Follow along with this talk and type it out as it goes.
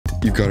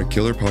You've got a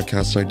killer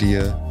podcast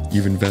idea,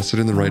 you've invested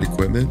in the right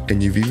equipment,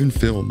 and you've even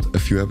filmed a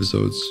few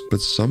episodes,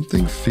 but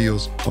something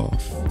feels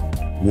off.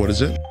 What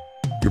is it?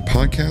 Your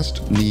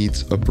podcast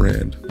needs a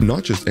brand.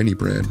 Not just any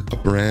brand, a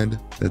brand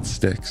that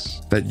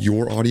sticks, that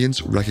your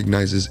audience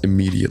recognizes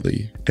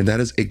immediately. And that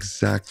is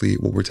exactly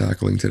what we're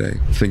tackling today.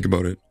 Think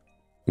about it.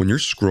 When you're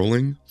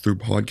scrolling through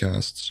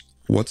podcasts,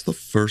 what's the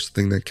first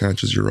thing that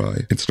catches your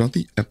eye? It's not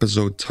the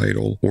episode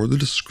title or the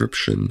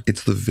description,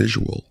 it's the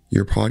visual.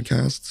 Your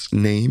podcast's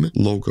name,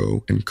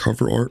 logo, and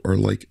cover art are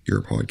like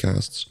your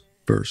podcast's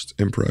first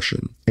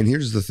impression. And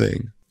here's the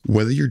thing.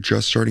 Whether you're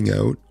just starting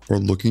out or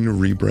looking to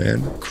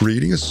rebrand,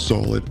 creating a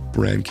solid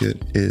brand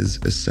kit is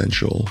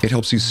essential. It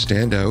helps you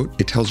stand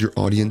out, it tells your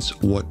audience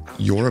what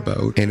you're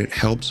about, and it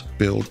helps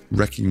build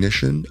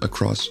recognition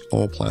across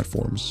all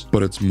platforms.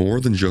 But it's more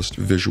than just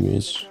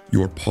visuals.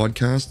 Your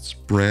podcast's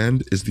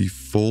brand is the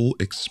full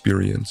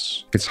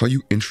experience. It's how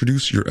you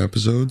introduce your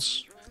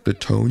episodes, the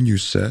tone you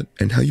set,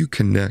 and how you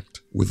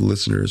connect with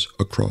listeners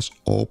across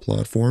all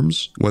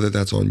platforms, whether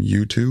that's on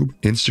YouTube,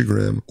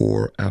 Instagram,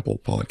 or Apple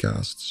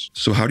Podcasts.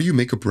 So how do you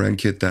make a brand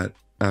kit that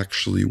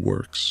actually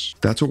works?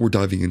 That's what we're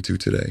diving into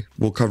today.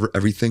 We'll cover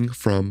everything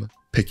from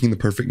picking the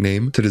perfect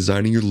name, to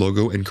designing your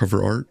logo and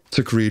cover art,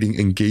 to creating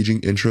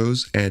engaging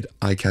intros and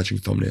eye-catching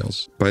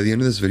thumbnails. By the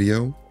end of this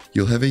video,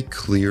 you'll have a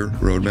clear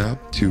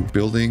roadmap to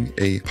building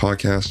a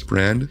podcast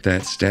brand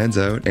that stands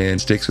out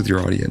and sticks with your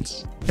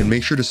audience. And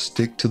make sure to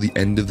stick to the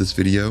end of this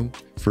video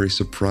for a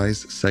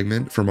surprise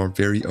segment from our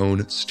very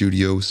own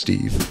Studio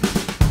Steve.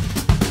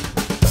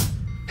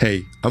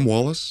 Hey, I'm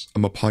Wallace.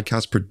 I'm a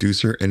podcast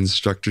producer and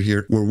instructor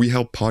here, where we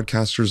help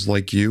podcasters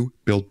like you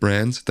build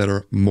brands that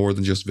are more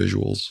than just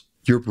visuals.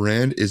 Your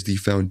brand is the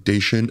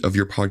foundation of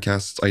your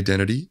podcast's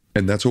identity,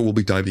 and that's what we'll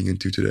be diving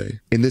into today.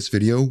 In this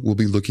video, we'll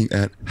be looking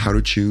at how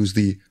to choose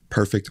the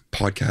perfect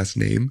podcast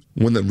name,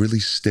 one that really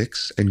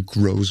sticks and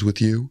grows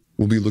with you.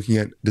 We'll be looking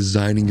at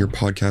designing your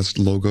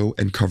podcast logo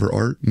and cover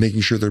art,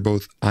 making sure they're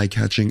both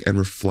eye-catching and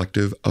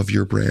reflective of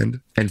your brand.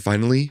 And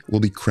finally,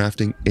 we'll be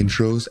crafting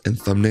intros and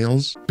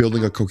thumbnails,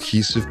 building a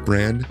cohesive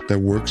brand that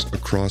works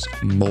across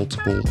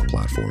multiple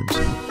platforms.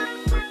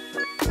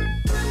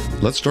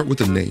 Let's start with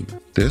the name.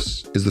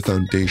 This is the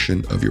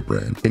foundation of your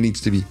brand. It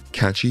needs to be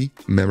catchy,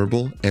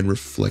 memorable, and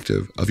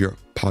reflective of your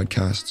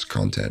podcast's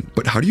content.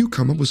 But how do you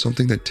come up with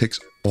something that ticks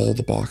all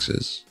the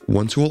boxes?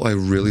 One tool I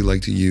really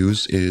like to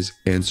use is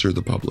Answer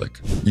the Public.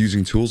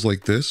 Using tools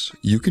like this,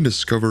 you can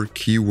discover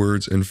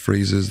keywords and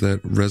phrases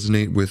that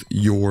resonate with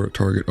your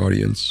target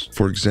audience.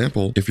 For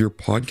example, if your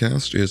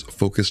podcast is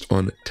focused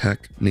on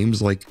tech,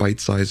 names like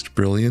Bite-Sized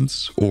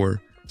Brilliance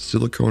or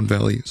Silicon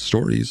Valley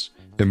Stories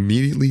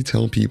immediately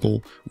tell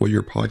people what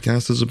your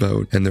podcast is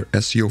about, and they're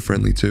SEO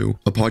friendly too.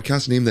 A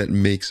podcast name that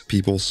makes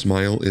people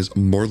smile is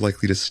more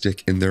likely to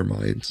stick in their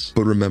minds.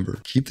 But remember,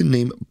 keep the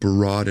name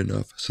broad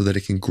enough so that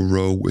it can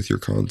grow with your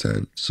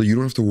content, so you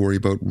don't have to worry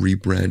about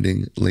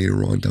rebranding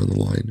later on down the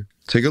line.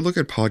 Take a look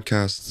at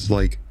podcasts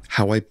like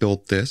How I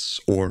Built This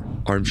or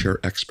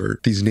Armchair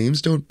Expert. These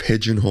names don't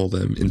pigeonhole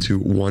them into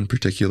one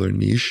particular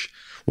niche,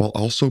 while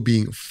also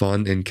being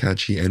fun and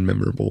catchy and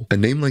memorable. A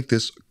name like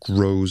this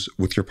grows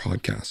with your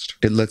podcast.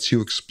 It lets you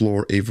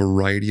explore a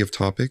variety of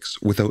topics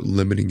without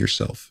limiting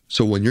yourself.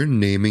 So when you're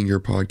naming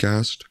your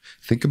podcast,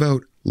 think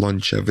about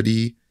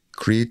longevity,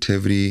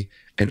 creativity,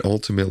 and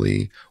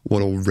ultimately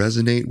what will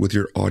resonate with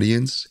your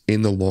audience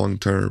in the long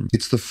term.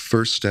 It's the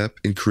first step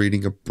in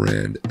creating a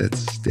brand that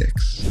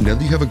sticks. Now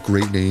that you have a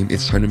great name,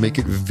 it's time to make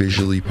it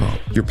visually pop.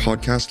 Your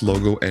podcast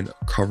logo and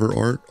cover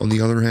art, on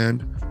the other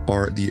hand,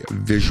 are the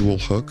visual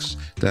hooks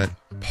that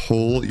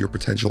pull your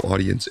potential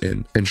audience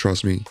in. And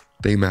trust me,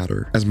 they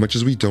matter. As much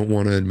as we don't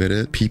want to admit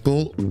it,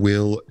 people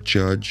will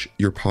judge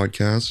your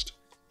podcast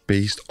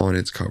based on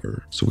its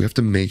cover. So we have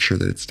to make sure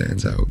that it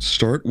stands out.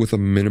 Start with a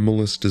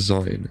minimalist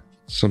design.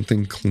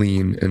 Something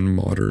clean and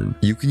modern.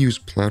 You can use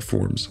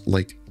platforms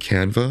like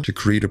Canva to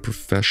create a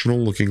professional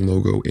looking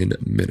logo in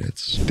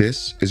minutes.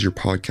 This is your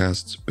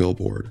podcast's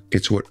billboard.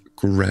 It's what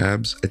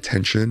grabs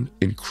attention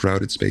in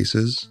crowded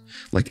spaces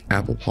like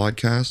Apple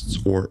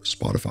Podcasts or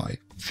Spotify.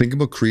 Think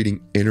about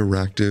creating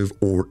interactive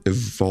or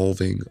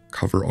evolving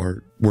cover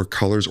art where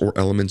colors or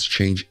elements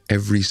change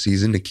every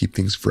season to keep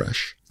things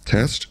fresh.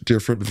 Test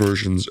different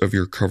versions of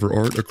your cover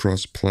art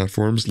across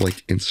platforms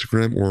like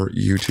Instagram or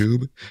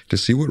YouTube to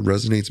see what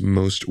resonates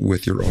most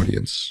with your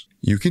audience.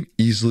 You can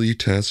easily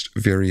test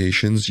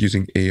variations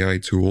using AI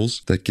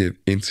tools that give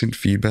instant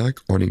feedback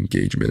on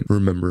engagement.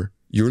 Remember,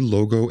 your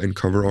logo and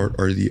cover art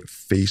are the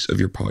face of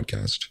your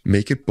podcast.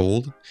 Make it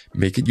bold,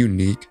 make it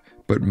unique,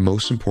 but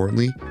most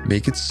importantly,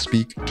 make it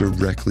speak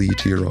directly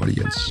to your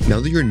audience.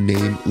 Now that your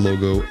name,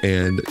 logo,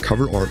 and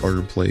cover art are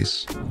in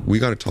place, we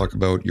got to talk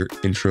about your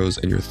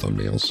intros and your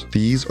thumbnails.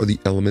 These are the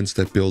elements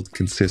that build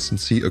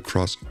consistency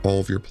across all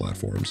of your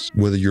platforms.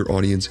 Whether your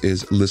audience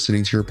is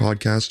listening to your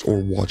podcast or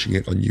watching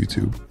it on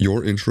YouTube,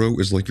 your intro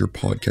is like your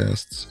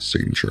podcast's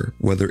signature.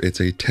 Whether it's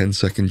a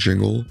 10-second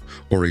jingle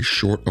or a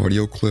short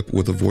audio clip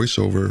with a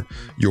voiceover,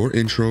 your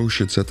intro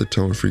should set the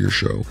tone for your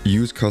show.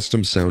 Use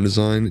custom sound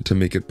design to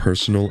make it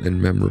personal and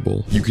and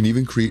memorable. You can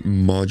even create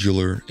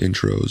modular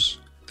intros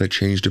that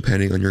change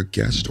depending on your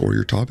guest or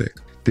your topic.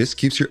 This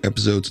keeps your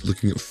episodes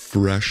looking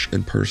fresh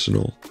and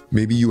personal.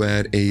 Maybe you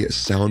add a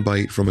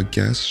soundbite from a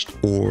guest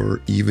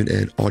or even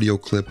an audio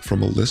clip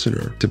from a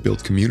listener to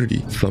build community.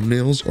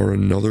 Thumbnails are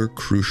another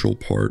crucial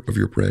part of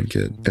your brand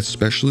kit,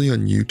 especially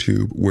on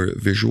YouTube where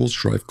visuals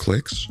drive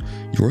clicks.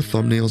 Your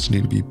thumbnails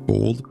need to be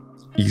bold,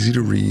 easy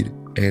to read,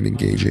 and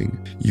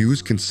engaging.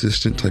 Use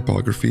consistent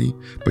typography,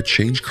 but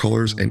change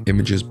colors and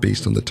images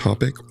based on the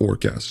topic or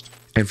guest.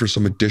 And for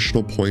some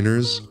additional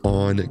pointers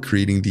on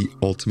creating the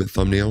ultimate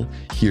thumbnail,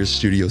 here's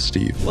Studio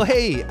Steve. Well,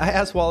 hey, I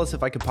asked Wallace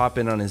if I could pop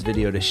in on his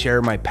video to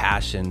share my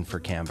passion for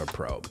Canva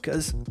Pro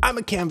because I'm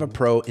a Canva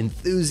Pro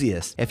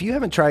enthusiast. If you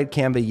haven't tried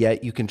Canva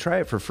yet, you can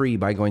try it for free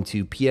by going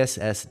to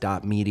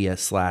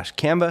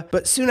pss.media/Canva.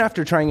 But soon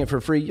after trying it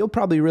for free, you'll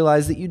probably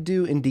realize that you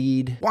do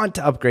indeed want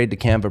to upgrade to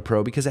Canva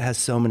Pro because it has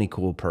so many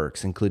cool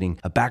perks, including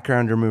a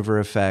background remover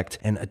effect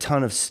and a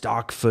ton of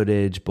stock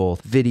footage,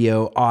 both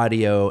video,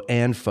 audio,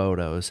 and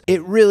photos.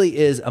 It really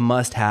is a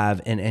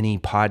must-have in any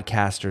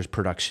podcaster's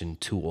production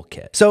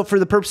toolkit. So for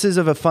the purposes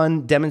of a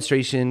fun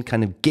demonstration,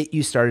 kind of get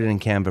you started in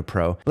Canva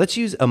Pro, let's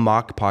use a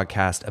mock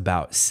podcast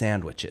about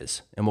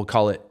sandwiches, and we'll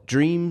call it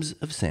Dreams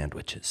of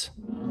Sandwiches.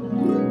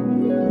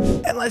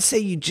 And let's say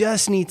you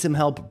just need some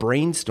help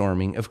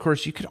brainstorming. Of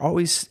course, you could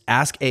always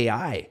ask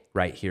AI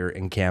right here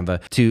in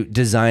Canva to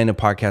design a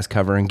podcast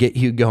cover and get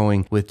you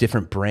going with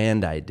different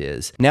brand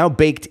ideas. Now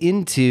baked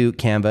into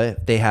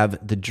Canva, they have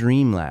the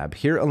Dream Lab.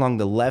 Here along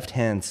the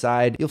left-hand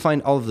side, you'll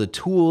find all of the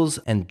tools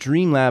and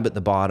Dream Lab at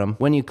the bottom.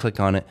 When you click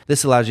on it,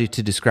 this allows you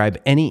to describe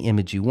any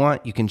image you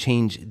want. You can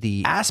change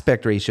the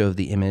aspect ratio of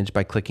the image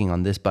by clicking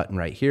on this button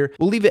right here.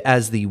 We'll leave it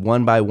as the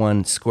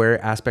 1:1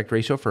 square aspect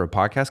ratio for a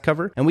podcast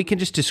cover. And we can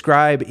just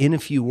describe in a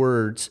few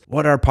words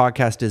what our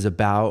podcast is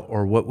about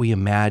or what we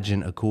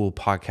imagine a cool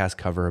podcast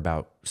cover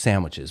about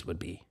sandwiches would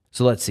be.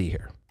 So let's see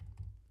here.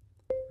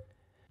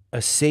 A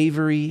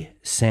savory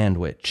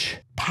sandwich,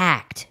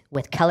 packed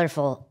with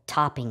colorful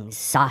toppings,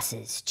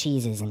 sauces,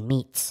 cheeses, and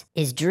meats,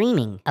 is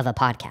dreaming of a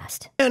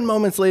podcast. And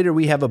moments later,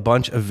 we have a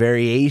bunch of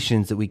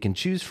variations that we can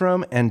choose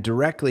from. And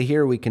directly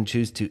here, we can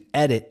choose to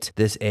edit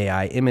this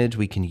AI image.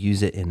 We can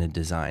use it in a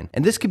design.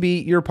 And this could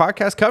be your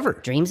podcast cover.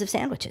 Dreams of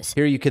sandwiches.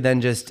 Here, you could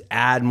then just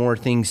add more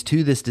things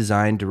to this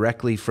design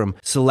directly from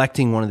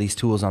selecting one of these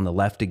tools on the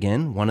left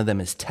again. One of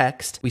them is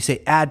text. We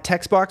say add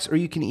text box, or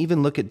you can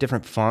even look at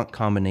different font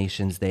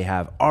combinations they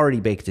have already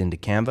baked into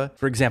Canva.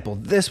 For example,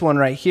 this one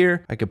right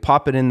here, I could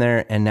pop it in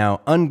there and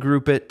now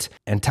ungroup it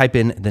and type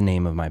in the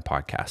name of my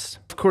podcast.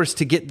 Of course,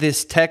 to get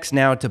this text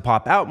now to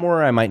pop out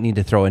more, I might need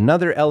to throw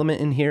another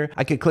element in here.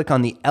 I could click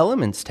on the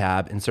Elements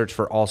tab and search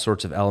for all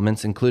sorts of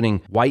elements,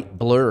 including white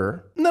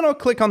blur. And then I'll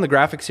click on the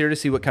graphics here to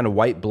see what kind of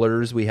white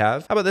blurs we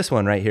have. How about this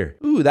one right here?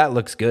 Ooh, that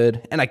looks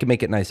good. And I can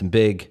make it nice and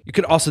big. You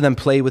could also then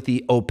play with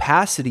the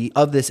opacity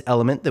of this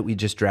element that we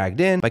just dragged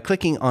in by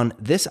clicking on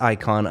this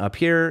icon up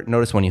here.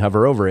 Notice when you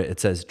hover over it, it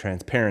says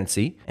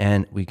transparency,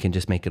 and we can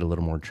just make it a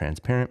little more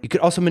transparent. You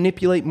could also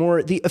manipulate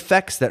more the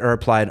effects that are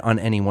applied on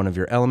any one of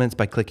your elements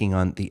by clicking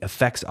on the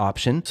effects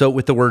option. So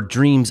with the word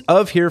dreams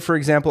of here, for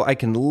example, I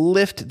can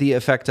lift the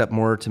effect up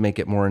more to make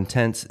it more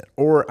intense,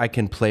 or I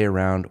can play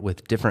around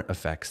with different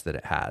effects that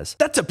it has.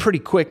 That's a pretty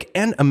quick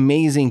and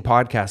amazing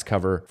podcast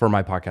cover for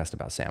my podcast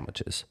about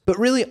sandwiches. But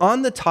really,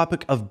 on the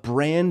topic of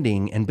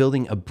branding and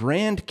building a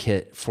brand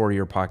kit for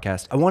your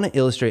podcast, I want to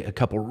illustrate a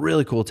couple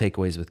really cool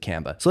takeaways with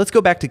Canva. So let's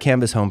go back to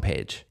Canva's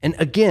homepage. And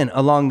again,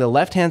 along the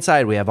left-hand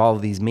side, we have all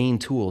of these main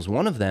tools.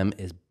 One of them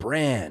is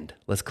brand.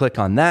 Let's click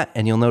on that,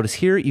 and you'll notice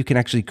here you can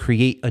actually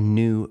create a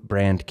new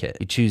brand kit.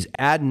 You choose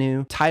add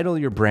new, title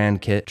your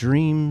brand kit,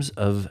 Dreams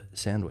of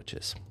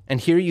Sandwiches. And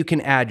here you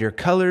can add your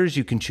colors.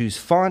 You can choose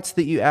fonts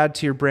that you add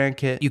to your brand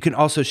kit. You can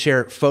also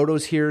share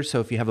photos here. So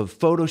if you have a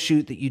photo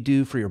shoot that you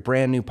do for your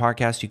brand new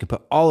podcast, you can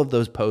put all of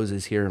those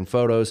poses here in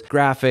photos,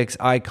 graphics,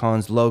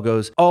 icons,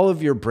 logos, all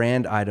of your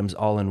brand items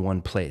all in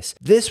one place.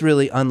 This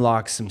really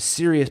unlocks some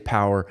serious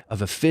power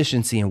of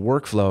efficiency and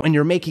workflow. When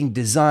you're making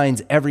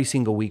designs every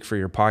single week for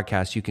your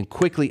podcast, you can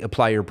quickly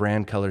apply your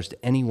brand colors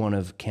to any one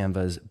of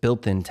Canva's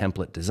built-in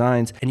template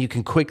designs, and you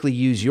can quickly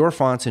use your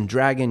fonts and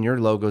drag in your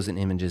logos and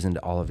images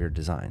into all of your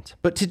designs.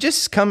 But to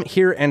just come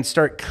here and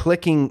start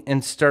clicking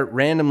and start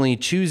randomly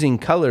choosing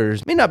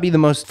colors may not be the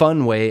most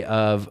fun way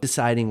of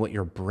deciding what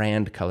your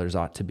brand colors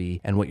ought to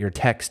be and what your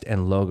text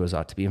and logos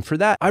ought to be. And for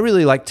that, I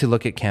really like to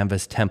look at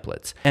Canva's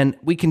templates. And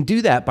we can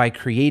do that by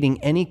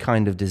creating any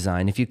kind of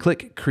design. If you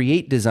click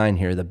Create Design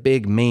here, the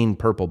big main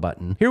purple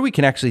button, here we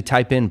can actually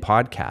type in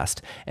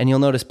podcast, and you'll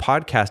notice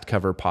podcast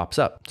cover pops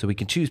up. So we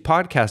can choose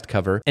podcast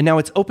cover, and now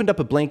it's opened up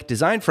a blank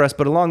design for us,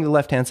 but along the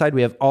left-hand side,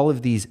 we have all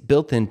of these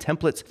built-in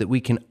templates that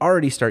we can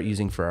already start start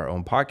using for our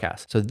own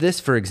podcast. So this,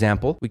 for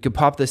example, we could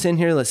pop this in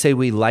here. Let's say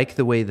we like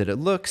the way that it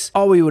looks.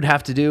 All we would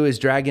have to do is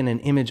drag in an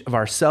image of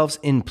ourselves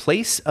in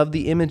place of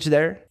the image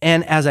there.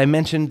 And as I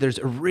mentioned, there's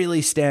a really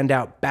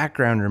standout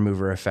background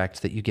remover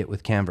effect that you get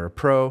with Canva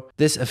Pro.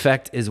 This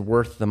effect is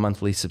worth the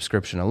monthly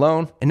subscription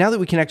alone. And now that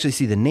we can actually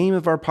see the name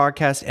of our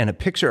podcast and a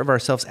picture of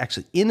ourselves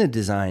actually in a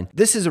design,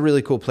 this is a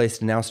really cool place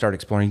to now start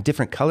exploring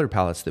different color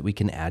palettes that we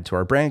can add to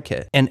our brand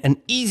kit. And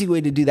an easy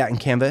way to do that in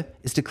Canva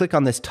is to click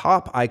on this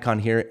top icon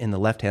here in the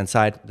left-hand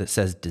side that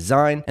says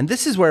design. And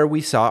this is where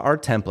we saw our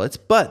templates,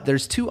 but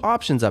there's two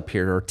options up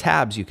here, or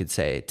tabs you could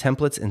say,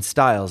 templates and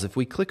styles. If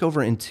we click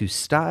over into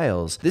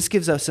styles, this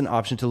gives us an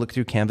option to look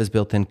through Canva's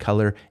built-in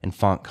color and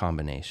font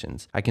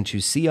combinations. I can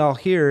choose see all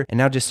here and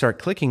now just start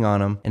clicking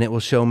on them, and it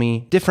will show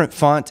me different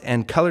font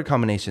and color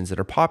combinations that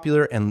are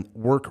popular and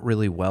work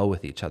really well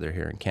with each other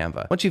here in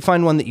Canva. Once you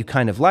find one that you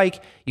kind of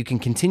like, you can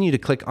continue to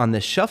click on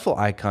this shuffle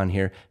icon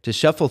here to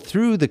shuffle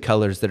through the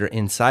colors that are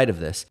inside of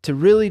this to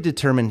really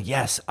determine,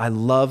 yes, I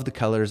love the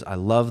colors, I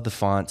love the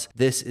fonts.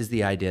 This is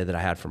the idea that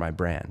I had for my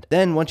brand.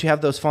 Then once you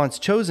have those fonts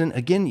chosen,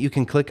 again, you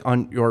can click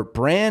on your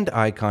brand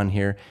icon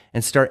here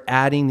and start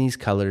adding these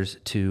colors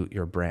to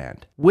your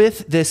brand.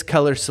 With this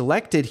color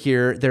selected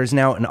here, there's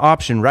now an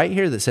option right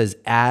here that says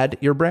add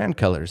your brand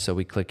colors. So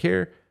we click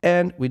here,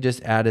 and we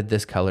just added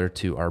this color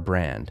to our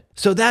brand.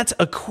 So that's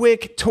a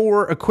quick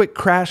tour, a quick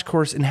crash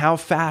course in how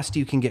fast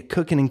you can get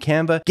cooking in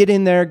Canva. Get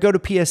in there, go to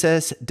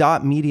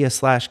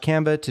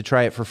pss.media/Canva to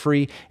try it for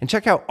free and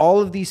check out all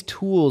of these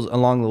tools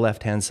along the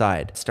left-hand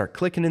side. Start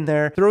clicking in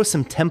there, throw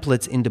some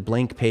templates into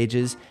blank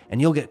pages, and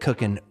you'll get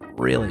cooking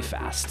really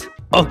fast.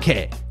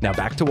 Okay, now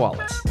back to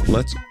Wallace.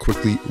 Let's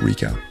quickly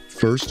recap.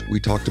 First, we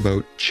talked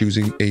about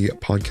choosing a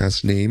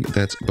podcast name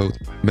that's both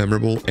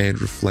memorable and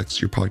reflects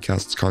your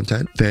podcast's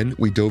content. Then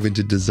we dove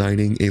into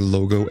designing a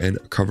logo and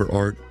cover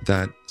art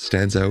that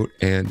stands out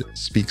and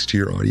speaks to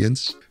your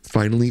audience.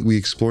 Finally, we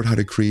explored how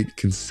to create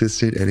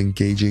consistent and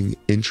engaging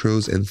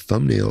intros and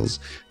thumbnails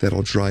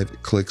that'll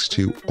drive clicks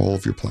to all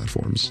of your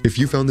platforms. If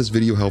you found this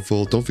video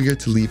helpful, don't forget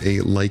to leave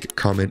a like,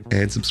 comment,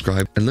 and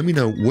subscribe. And let me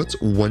know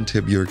what's one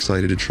tip you're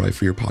excited to try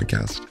for your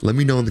podcast. Let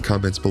me know in the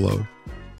comments below.